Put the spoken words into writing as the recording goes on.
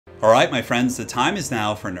Alright my friends, the time is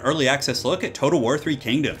now for an early access look at Total War 3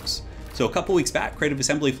 Kingdoms. So a couple weeks back, Creative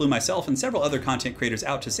Assembly flew myself and several other content creators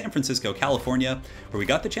out to San Francisco, California, where we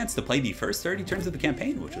got the chance to play the first 30 turns of the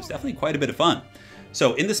campaign, which was definitely quite a bit of fun.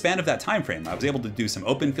 So in the span of that time frame, I was able to do some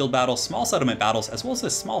open field battles, small settlement battles, as well as a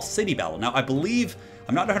small city battle. Now I believe,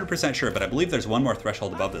 I'm not 100% sure, but I believe there's one more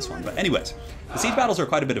threshold above this one. But anyways, the siege battles are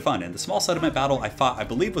quite a bit of fun, and the small settlement battle I fought, I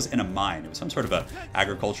believe, was in a mine. It was some sort of a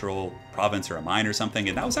agricultural province or a mine or something,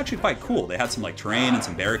 and that was actually quite cool. They had some like terrain and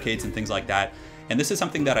some barricades and things like that. And this is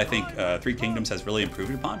something that I think Three Kingdoms has really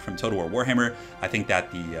improved upon from Total War Warhammer. I think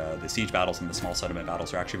that the siege battles and the small settlement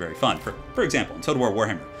battles are actually very fun. For example, in Total War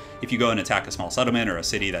Warhammer, if you go and attack a small settlement or a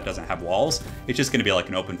city that doesn't have walls, it's just going to be like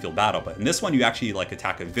an open field battle. But in this one, you actually like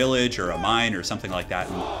attack a village or a mine or something like that,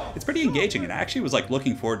 and it's pretty engaging. And I actually was like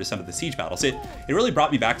looking forward to some of the siege battles. It really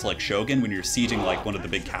brought me back to like Shogun when you're sieging like one of the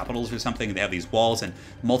big capitals or something, and they have these walls and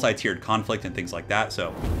multi-tiered conflict and things like that.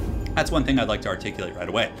 So that's one thing I'd like to articulate right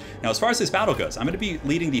away. Now, as far as this battle goes, I'm going to be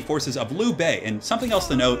leading the forces of Liu Bei, and something else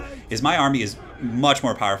to note is my army is much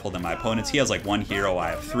more powerful than my opponent's. He has like one hero,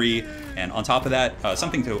 I have three, and on top of that,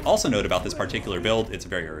 something to also note about this particular build, it's a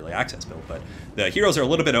very early access build, but the heroes are a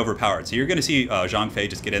little bit overpowered, so you're going to see Zhang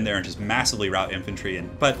just get in there and just massively rout infantry,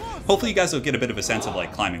 but hopefully you guys will get a bit of a sense of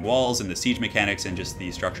like climbing walls and the siege mechanics and just the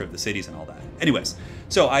structure of the cities and all that. Anyways,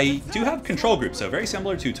 so I do have control groups, so very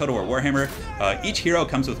similar to Total War Warhammer. Each hero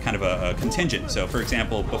comes with kind of a contingent. So for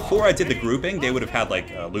example, before I did the grouping, they would have had like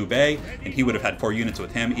Liu Bei, and he would have had 4 units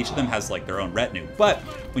with him. Each of them has like their own retinue. But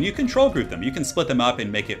when you control group them, you can split them up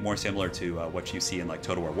and make it more similar to what you see in like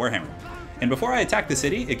Total War Warhammer. And before I attack the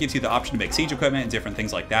city, it gives you the option to make siege equipment and different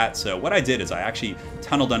things like that. So what I did is I actually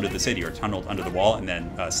tunneled under the city, or tunneled under the wall, and then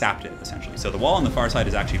sapped it, essentially. So the wall on the far side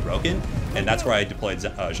is actually broken, and that's where I deployed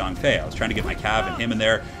Zhang. I was trying to get my cav and him in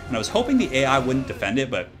there, and I was hoping the AI wouldn't defend it,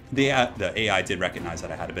 but the AI did recognize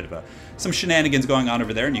that I had a bit of some shenanigans going on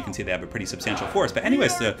over there, and you can see they have a pretty substantial force. But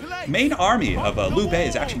anyways, the main army of Liu Bei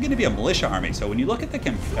is actually going to be a militia army. So when you look at the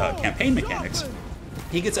campaign mechanics,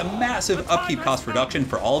 he gets a massive upkeep cost reduction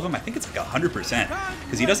for all of them. I think it's like 100%,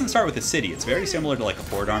 because he doesn't start with a city. It's very similar to like a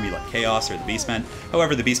horde army like Chaos or the Beastmen.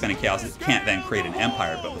 However, the Beastmen and Chaos can't then create an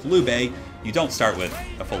empire, but with Liu Bei, you don't start with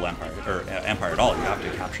a full empire, or empire at all. You have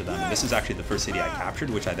to capture them. And this is actually the first city I captured,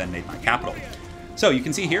 which I then made my capital. So you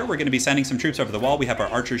can see here, we're going to be sending some troops over the wall. We have our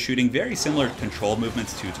archers shooting very similar controlled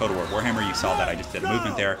movements to Total War Warhammer. You saw that I just did a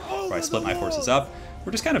movement there where I split my forces up.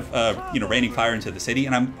 We're just kind of, raining fire into the city,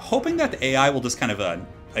 and I'm hoping that the AI will just kind of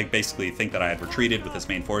I basically think that I had retreated with this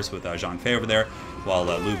main force with Zhang over there, while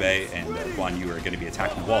Liu Bei and Guan are going to be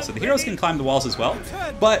attacking the wall. So the heroes can climb the walls as well,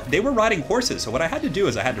 but they were riding horses. So what I had to do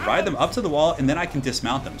is I had to ride them up to the wall, and then I can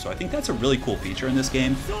dismount them. So I think that's a really cool feature in this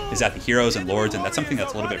game, is that the heroes and lords, and that's something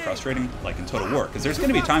that's a little bit frustrating, like in Total War, because there's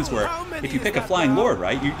going to be times where if you pick a flying lord,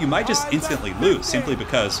 right, you might just instantly lose simply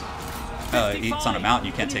because it's on a mountain,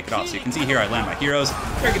 you can't take it off. So you can see here I land my heroes.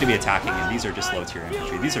 They're going to be attacking, and these are just low tier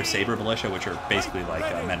infantry. These are saber militia, which are basically like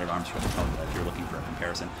men-at-arms from home, if you're looking for a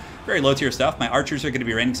comparison. Very low tier stuff. My archers are going to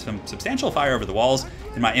be raining some substantial fire over the walls.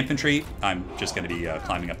 In my infantry, I'm just going to be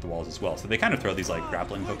climbing up the walls as well. So they kind of throw these like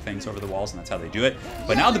grappling hook things over the walls, and that's how they do it.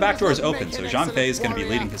 But now the back door is open, so Zhang is going to be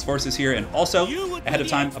leading his forces here. And also, ahead of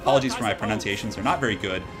time, apologies for my pronunciations, they're not very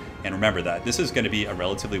good. And remember that this is going to be a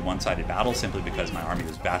relatively one-sided battle, simply because my army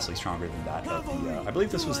was vastly stronger than that of the, I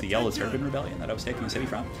believe this was the Yellow Turban Rebellion that I was taking the city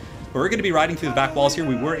from. But we're going to be riding through the back walls here.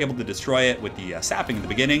 We were able to destroy it with the sapping in the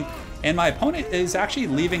beginning, and my opponent is actually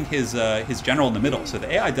leaving his general in the middle. So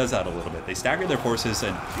the AI does that a little bit. They stagger their forces,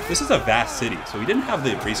 and this is a vast city, so we didn't have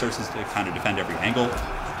the resources to kind of defend every angle.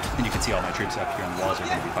 And you can see all my troops up here on the walls are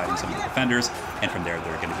going to be fighting some of the defenders, and from there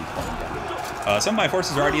they're going to be pulling down. Some of my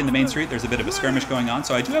forces are already in the main street. There's a bit of a skirmish going on,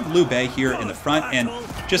 so I do have Liu Bei here in the front, and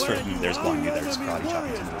just for there's Guan there, just karate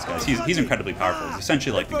chopping some of those guys. He's incredibly powerful. He's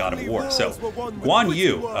essentially like the god of war. So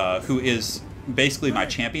Guan who is basically my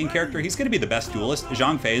champion character, he's going to be the best duelist.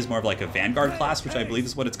 Zhang is more of like a vanguard class, which I believe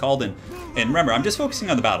is what it's called. And remember, I'm just focusing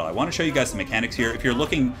on the battle. I want to show you guys the mechanics here. If you're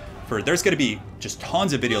looking for, there's going to be just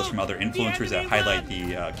tons of videos from other influencers that highlight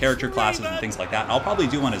the character classes and things like that. And I'll probably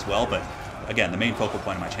do one as well, but again, the main focal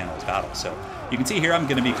point of my channel is battle. So you can see here I'm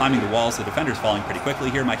going to be climbing the walls. The defender's falling pretty quickly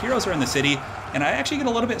here. My heroes are in the city, and I actually get a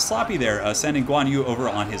little bit sloppy there, sending Guan over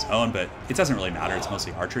on his own, but it doesn't really matter. It's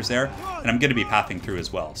mostly archers there, and I'm going to be pathing through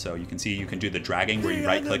as well. So you can see you can do the dragging where you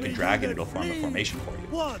right-click and drag, and it'll form a formation for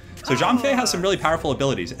you. So Zhang has some really powerful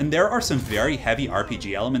abilities, and there are some very heavy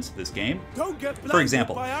RPG elements to this game. For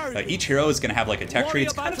example, each hero is going to have like a tech tree.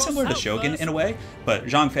 It's kind of similar to Shogun in a way, but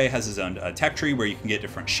Zhang has his own tech tree where you can get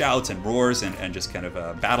different shouts and roars and just kind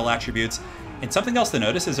of battle attributes. And something else to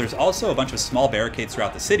notice is there's also a bunch of small barricades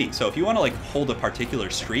throughout the city. So if you want to like hold a particular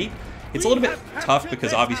street, it's a little bit tough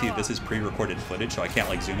because obviously this is pre-recorded footage, so I can't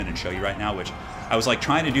like zoom in and show you right now, which I was like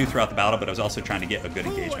trying to do throughout the battle, but I was also trying to get a good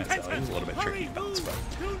engagement, so it was a little bit tricky to balance.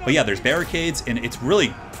 But yeah, there's barricades, and it's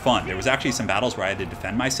really fun. There was actually some battles where I had to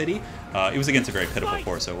defend my city. It was against a very pitiful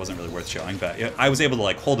force, so it wasn't really worth showing, but I was able to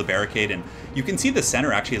like hold a barricade, and you can see the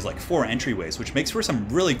center actually has like 4 entryways, which makes for some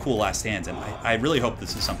really cool last stands, and I really hope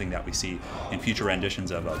this is something that we see in future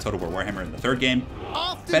renditions of Total War Warhammer in the 3rd game.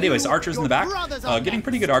 But anyways, archers in the back, getting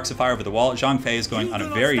pretty good arcs of fire over the wall. Zhang Fei is going on a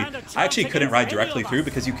very... I actually couldn't ride directly through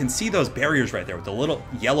because you can see those barriers right there with the little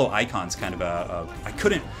yellow icons kind of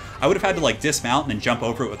I would have had to like dismount and then jump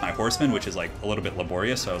over it with my horseman, which is like a little bit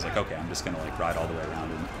laborious, so I was like, okay, I'm just gonna like ride all the way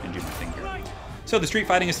around and do my thing here. So the street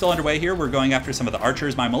fighting is still underway here. We're going after some of the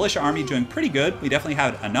archers. My militia army doing pretty good. We definitely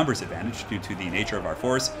had a numbers advantage due to the nature of our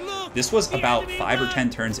force. This was about 5 or 10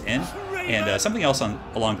 turns in, and something else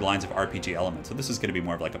along the lines of RPG elements. So this is going to be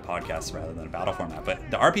more of like a podcast rather than a battle format.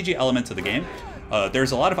 But the RPG elements of the game,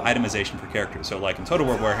 there's a lot of itemization for characters. So like in Total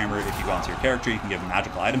War Warhammer, if you go onto your character, you can give them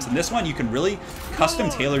magical items. In this one, you can really custom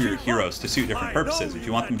tailor your heroes to suit different purposes. If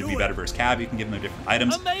you want them to be better versus cav, you can give them different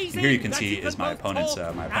items. And here you can see is my opponent's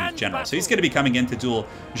general. So he's going to be coming in to duel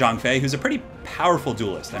Zhang Fei, who's a pretty powerful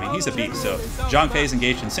duelist. I mean, he's a beast. So Zhang Fei is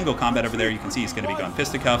engaged in single combat over there. You can see he's going to be going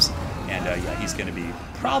fisticuffs, and yeah, he's going to be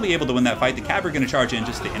probably able to win that fight. The cav are going to charge in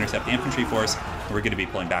just to intercept the infantry force, and we're going to be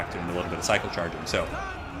pulling back, doing a little bit of cycle charging. So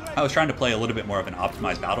I was trying to play a little bit more of an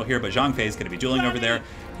optimized battle here, but Zhang Fei is going to be dueling over there.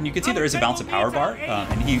 And you can see there is a bounce of power bar,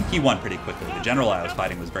 and he won pretty quickly. The general I was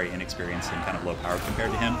fighting was very inexperienced and kind of low power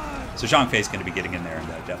compared to him. So Zhang Fei is going to be getting in there and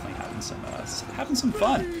definitely having some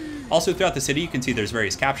fun. Also, throughout the city, you can see there's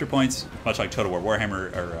various capture points, much like Total War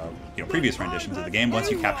Warhammer or previous renditions of the game. Once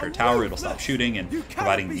you capture a tower, it'll stop shooting and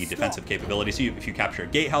providing the defensive capability. So if you capture a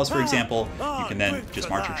gatehouse, for example, you can then just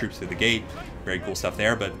march your troops through the gate. Very cool stuff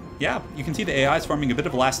there. But yeah, you can see the AI is forming a bit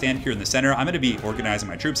of a last stand here in the center. I'm going to be organizing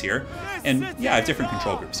my troops here. And yeah, I have different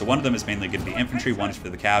control groups. So one of them is mainly going to be infantry, one is for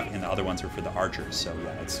the cav, and the other ones are for the archers. So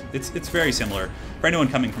yeah, it's very similar. For anyone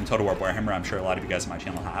coming from Total War Warhammer, I'm sure a lot of you guys on my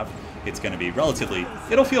channel have. It's going to be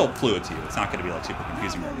it'll feel fluid to you. It's not going to be like super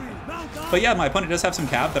confusing or anything. But yeah, my opponent does have some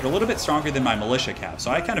cav that are a little bit stronger than my militia cav.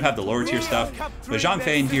 So I kind of have the lower tier stuff. But Zhang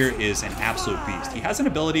Fei in here is an absolute beast. He has an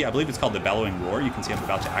ability, I believe it's called the Bellowing Roar. You can see I'm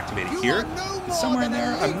about to activate it here. It's somewhere in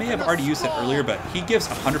there. I may have already used it earlier, but he gives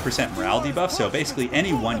 100% morale debuff. So basically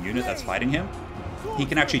any one unit that's fighting him, he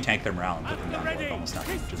can actually tank their morale and put them down to like almost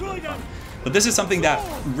nothing, which is really fun. But this is something that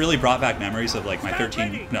really brought back memories of like my not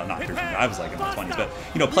 13, I was like in my 20s,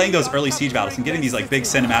 but playing those early siege battles and getting these like big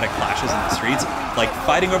cinematic flashes in the streets, like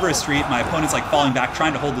fighting over a street, my opponent's like falling back,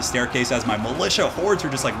 trying to hold the staircase as my militia hordes are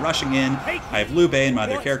just like rushing in. I have Liu Bei and my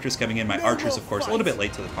other characters coming in, my archers, of course, a little bit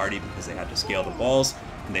late to the party because they had to scale the walls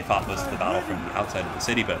and they fought most of the battle from the outside of the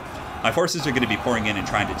city, but my forces are going to be pouring in and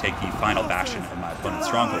trying to take the final bastion of my opponent's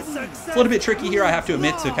stronghold. It's a little bit tricky here, I have to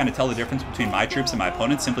admit, to kind of tell the difference between my troops and my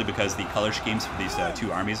opponents, simply because the color schemes for these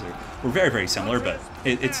two armies were very, very similar, but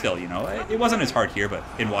it's still, it wasn't as hard here, but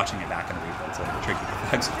in watching it back in a replay, it's a little tricky to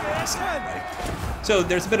right? So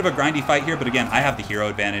there's a bit of a grindy fight here, but again, I have the hero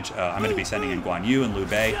advantage. I'm going to be sending in Guan and Liu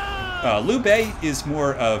Bei. Liu Bei is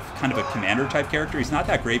more of kind of a commander type character. He's not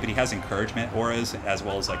that great, but he has encouragement auras as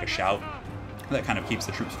well as like a shout that kind of keeps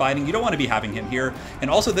the troops fighting. You don't want to be having him here. And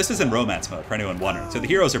also, this is in romance mode, for anyone wondering. So the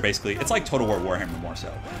heroes are basically, it's like Total War Warhammer more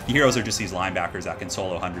so. The heroes are just these linebackers that can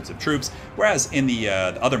solo hundreds of troops, whereas in the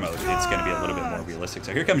other mode, it's going to be a little bit more realistic.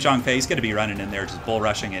 So here comes Zhang Fei. He's going to be running in there, just bull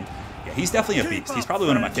rushing, and yeah, he's definitely a beast. He's probably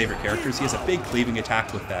one of my favorite characters. He has a big cleaving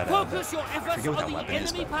attack with that, I forget what that weapon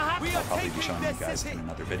is, but I'll probably be showing you guys in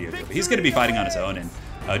another video. But he's going to be fighting on his own, and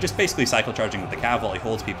just basically cycle charging with the cav while he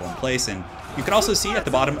holds people in place. And you can also see at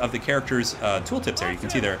the bottom of the character's tooltips there, you can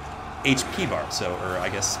see their HP bar. So, or I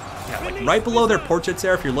guess, yeah, like right below their portraits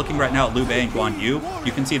there, if you're looking right now at Liu Bei and Guan Yu,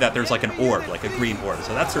 you can see that there's like an orb, like a green orb.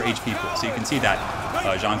 So that's their HP pool. So you can see that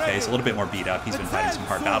Zhang Fei is a little bit more beat up. He's been fighting some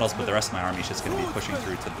hard battles, but the rest of my army is just going to be pushing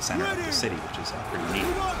through to the center of the city, which is pretty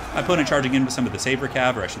neat. My opponent charging in with some of the Saber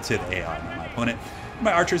Cav, or I should say the AI, not my opponent.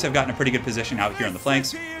 My archers have gotten a pretty good position out here on the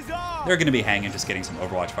flanks. They're going to be hanging, just getting some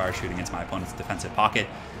Overwatch fire shooting into my opponent's defensive pocket.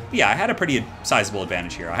 But yeah, I had a pretty sizable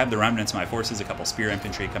advantage here. I have the remnants of my forces, a couple spear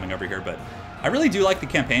infantry coming over here, but I really do like the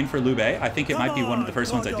campaign for Liu Bei. I think it might be one of the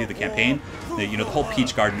first ones I do the campaign. The whole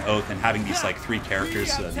Peach Garden Oath and having these like 3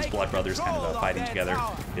 characters, these blood brothers kind of fighting together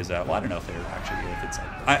is, well, I don't know if they're actually, if it's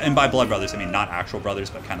like, and by blood brothers, I mean not actual brothers,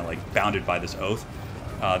 but kind of like bounded by this oath.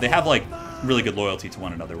 They have like really good loyalty to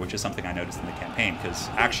one another, which is something I noticed in the campaign, because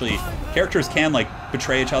actually characters can like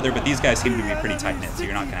betray each other, but these guys seem to be pretty tight-knit, so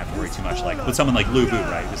you're not gonna have to worry too much like with someone like Lu Bu,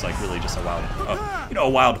 right, who's like really just a wild, a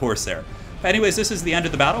wild horse there. But anyways, this is the end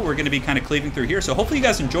of the battle. We're going to be kind of cleaving through here. So hopefully you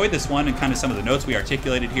guys enjoyed this one and kind of some of the notes we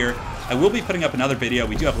articulated here. I will be putting up another video.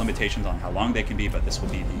 We do have limitations on how long they can be, but this will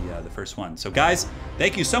be the first one. So guys,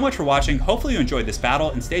 thank you so much for watching. Hopefully you enjoyed this battle,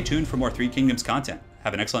 and stay tuned for more Three Kingdoms content.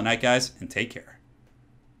 Have an excellent night, guys, and take care.